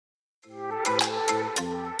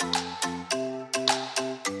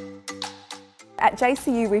At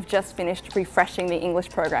JCU, we've just finished refreshing the English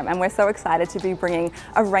program, and we're so excited to be bringing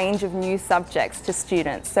a range of new subjects to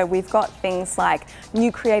students. So we've got things like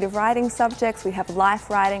new creative writing subjects, we have life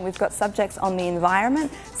writing, we've got subjects on the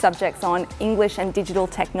environment, subjects on English and digital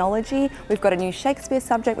technology, we've got a new Shakespeare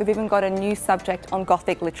subject, we've even got a new subject on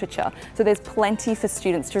Gothic literature. So there's plenty for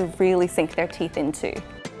students to really sink their teeth into.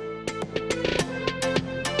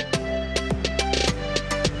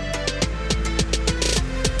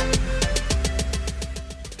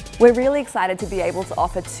 We're really excited to be able to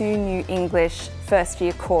offer 2 new English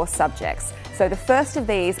first-year core subjects. So the first of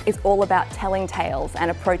these is all about telling tales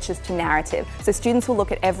and approaches to narrative. So students will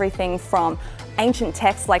look at everything from ancient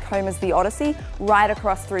texts like Homer's The Odyssey right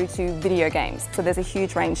across through to video games. So there's a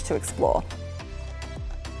huge range to explore.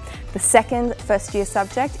 The second first-year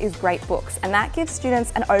subject is Great Books, and that gives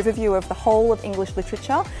students an overview of the whole of English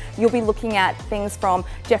literature. You'll be looking at things from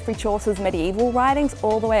Geoffrey Chaucer's medieval writings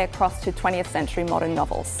all the way across to 20th century modern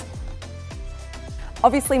novels.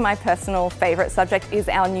 Obviously, my personal favourite subject is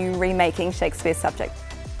our new Remaking Shakespeare subject.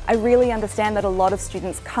 I really understand that a lot of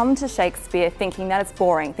students come to Shakespeare thinking that it's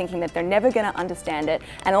boring, thinking that they're never going to understand it,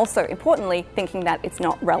 and also, importantly, thinking that it's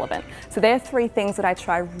not relevant. So there are 3 things that I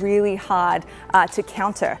try really hard to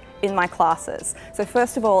counter in my classes. So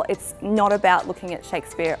first of all, it's not about looking at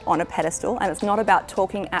Shakespeare on a pedestal, and it's not about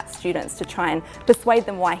talking at students to try and persuade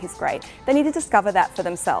them why he's great. They need to discover that for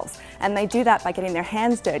themselves, and they do that by getting their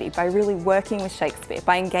hands dirty, by really working with Shakespeare,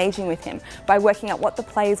 by engaging with him, by working out what the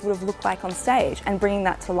plays would have looked like on stage and bringing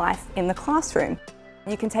that to life in the classroom.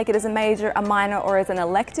 You can take it as a major, a minor, or as an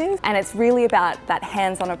elective, and it's really about that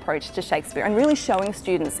hands-on approach to Shakespeare and really showing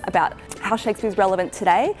students about how Shakespeare is relevant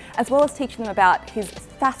today, as well as teaching them about his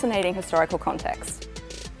fascinating historical context.